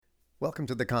Welcome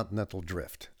to the Continental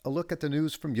Drift, a look at the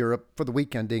news from Europe for the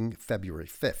week ending February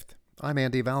 5th. I'm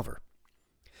Andy Valvur.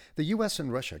 The U.S.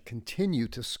 and Russia continue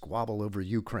to squabble over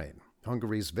Ukraine.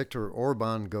 Hungary's Viktor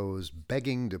Orban goes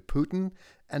begging to Putin,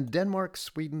 and Denmark,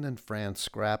 Sweden, and France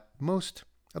scrap most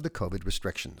of the COVID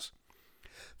restrictions.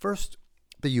 First,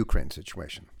 the Ukraine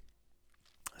situation.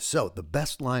 So, the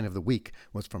best line of the week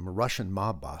was from Russian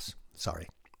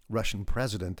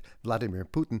President Vladimir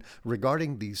Putin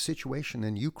regarding the situation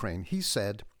in Ukraine. He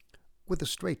said, with a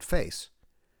straight face,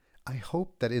 "I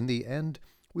hope that in the end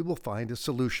we will find a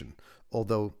solution,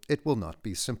 although it will not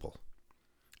be simple."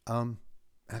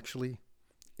 Actually,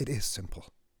 it is simple.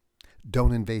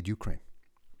 Don't invade Ukraine.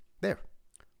 There,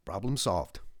 problem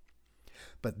solved.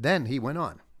 But then he went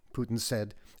on. Putin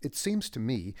said, "It seems to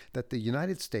me that the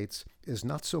United States is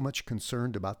not so much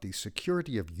concerned about the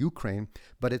security of Ukraine,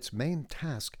 but its main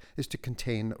task is to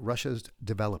contain Russia's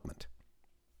development."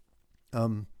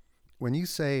 When you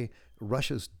say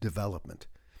Russia's development,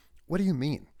 what do you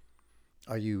mean?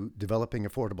 Are you developing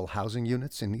affordable housing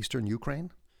units in eastern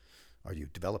Ukraine? Are you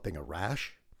developing a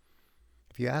rash?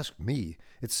 If you ask me,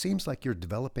 it seems like you're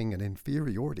developing an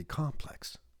inferiority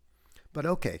complex. But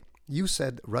okay, you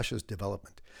said Russia's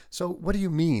development. So what do you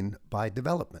mean by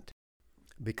development?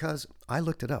 Because I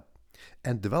looked it up,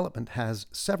 and development has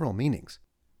several meanings.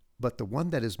 But the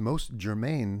one that is most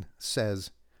germane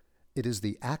says it is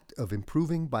the act of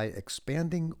improving by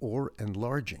expanding or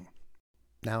enlarging.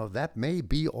 Now, that may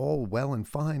be all well and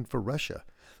fine for Russia,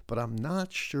 but I'm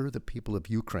not sure the people of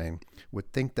Ukraine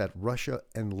would think that Russia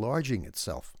enlarging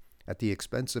itself at the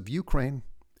expense of Ukraine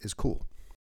is cool.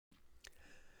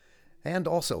 And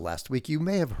also last week, you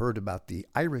may have heard about the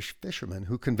Irish fishermen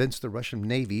who convinced the Russian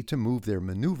Navy to move their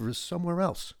maneuvers somewhere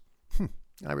else.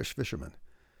 Irish fishermen.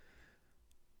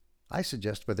 I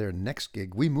suggest for their next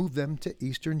gig, we move them to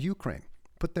eastern Ukraine,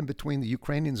 put them between the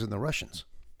Ukrainians and the Russians.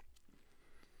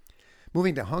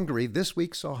 Moving to Hungary, this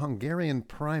week saw Hungarian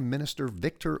Prime Minister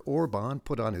Viktor Orban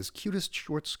put on his cutest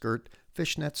short skirt,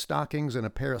 fishnet stockings, and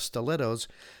a pair of stilettos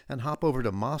and hop over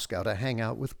to Moscow to hang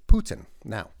out with Putin.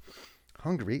 Now,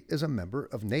 Hungary is a member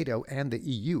of NATO and the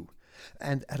EU,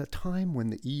 and at a time when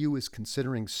the EU is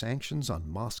considering sanctions on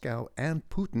Moscow and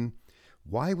Putin,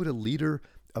 why would a leader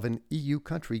of an EU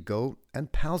country go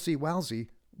and palsy-walsy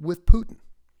with Putin?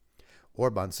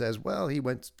 Orban says, well, he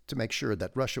went to make sure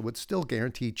that Russia would still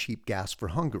guarantee cheap gas for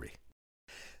Hungary.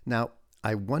 Now,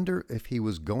 I wonder if he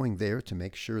was going there to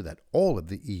make sure that all of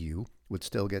the EU would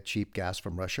still get cheap gas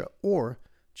from Russia or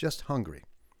just Hungary.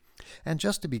 And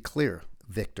just to be clear,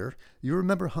 Victor, you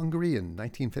remember Hungary in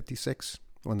 1956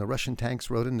 when the Russian tanks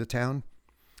rode into town?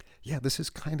 Yeah, this is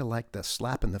kind of like the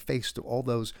slap in the face to all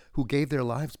those who gave their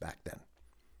lives back then.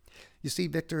 You see,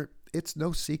 Victor, it's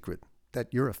no secret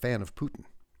that you're a fan of Putin.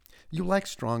 You like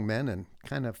strong men and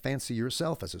kind of fancy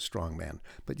yourself as a strong man.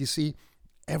 But you see,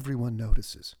 everyone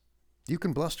notices. You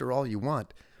can bluster all you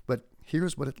want, but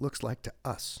here's what it looks like to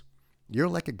us. You're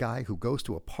like a guy who goes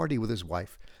to a party with his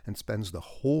wife and spends the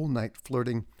whole night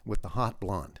flirting with the hot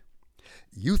blonde.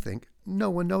 You think no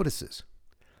one notices.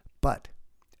 But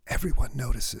everyone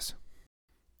notices.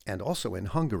 And also in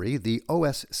Hungary, the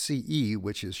OSCE,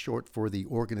 which is short for the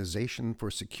Organization for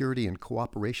Security and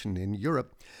Cooperation in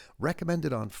Europe,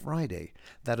 recommended on Friday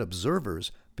that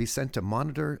observers be sent to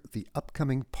monitor the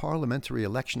upcoming parliamentary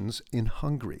elections in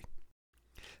Hungary.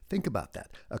 Think about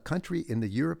that. A country in the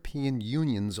European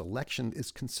Union's election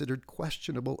is considered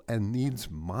questionable and needs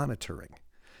monitoring.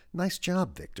 Nice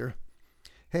job, Victor.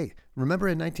 Hey, remember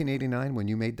in 1989 when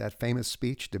you made that famous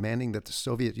speech demanding that the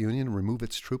Soviet Union remove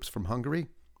its troops from Hungary?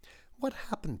 What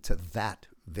happened to that,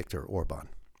 Viktor Orban?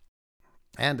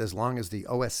 And as long as the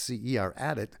OSCE are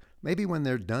at it, maybe when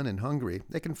they're done in Hungary,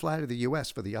 they can fly to the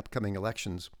U.S. for the upcoming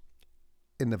elections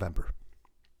in November.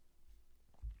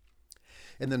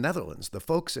 In the Netherlands, the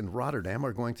folks in Rotterdam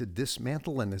are going to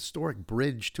dismantle an historic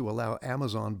bridge to allow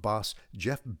Amazon boss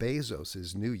Jeff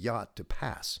Bezos' new yacht to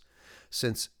pass.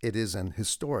 Since it is an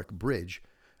historic bridge,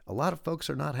 a lot of folks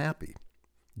are not happy.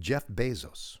 Jeff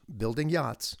Bezos, building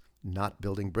yachts, not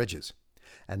building bridges.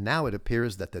 And now it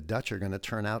appears that the Dutch are going to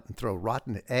turn out and throw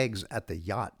rotten eggs at the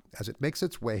yacht as it makes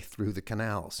its way through the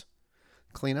canals.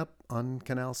 Clean up on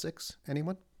Canal 6,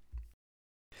 anyone?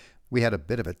 We had a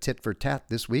bit of a tit for tat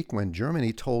this week when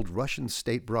Germany told Russian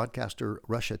state broadcaster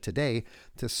Russia Today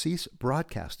to cease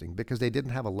broadcasting because they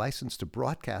didn't have a license to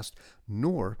broadcast,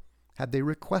 nor had they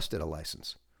requested a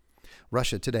license.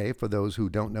 Russia Today, for those who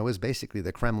don't know, is basically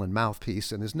the Kremlin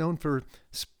mouthpiece and is known for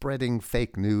spreading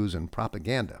fake news and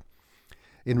propaganda.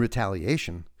 In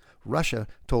retaliation, Russia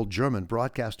told German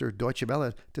broadcaster Deutsche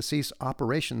Welle to cease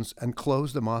operations and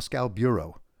close the Moscow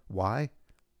bureau. Why?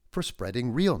 for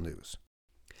spreading real news.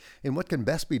 In what can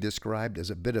best be described as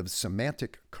a bit of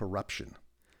semantic corruption,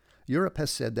 Europe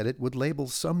has said that it would label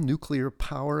some nuclear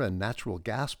power and natural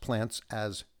gas plants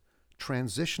as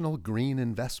transitional green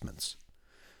investments.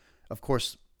 Of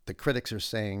course, the critics are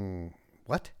saying,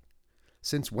 what?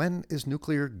 Since when is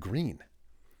nuclear green?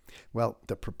 Well,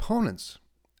 the proponents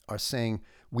are saying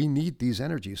we need these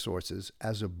energy sources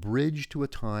as a bridge to a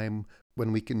time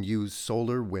when we can use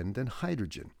solar, wind, and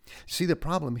hydrogen. See, the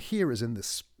problem here is in the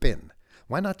spin.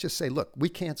 Why not just say, look, we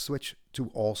can't switch to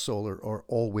all solar or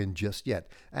all wind just yet,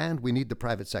 and we need the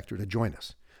private sector to join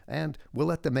us. And we'll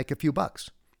let them make a few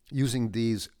bucks using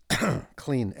these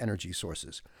clean energy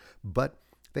sources. But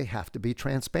they have to be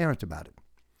transparent about it.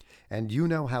 And you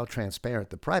know how transparent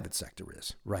the private sector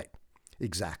is, right?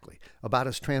 Exactly. About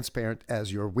as transparent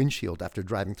as your windshield after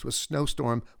driving through a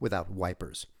snowstorm without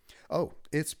wipers. Oh,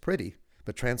 it's pretty,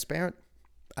 but transparent?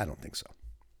 I don't think so.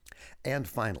 And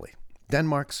finally,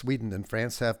 Denmark, Sweden, and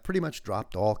France have pretty much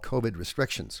dropped all COVID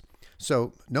restrictions.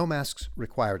 So no masks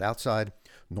required outside,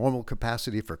 normal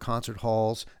capacity for concert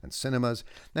halls and cinemas,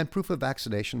 and proof of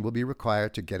vaccination will be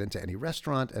required to get into any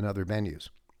restaurant and other venues.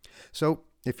 So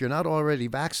if you're not already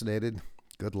vaccinated,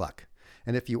 good luck.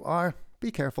 And if you are,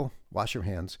 be careful, wash your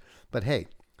hands. But hey,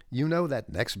 you know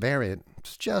that next variant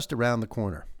is just around the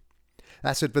corner.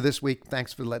 That's it for this week.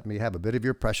 Thanks for letting me have a bit of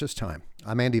your precious time.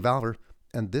 I'm Andy Valvur,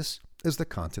 and this is the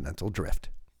Continental Drift.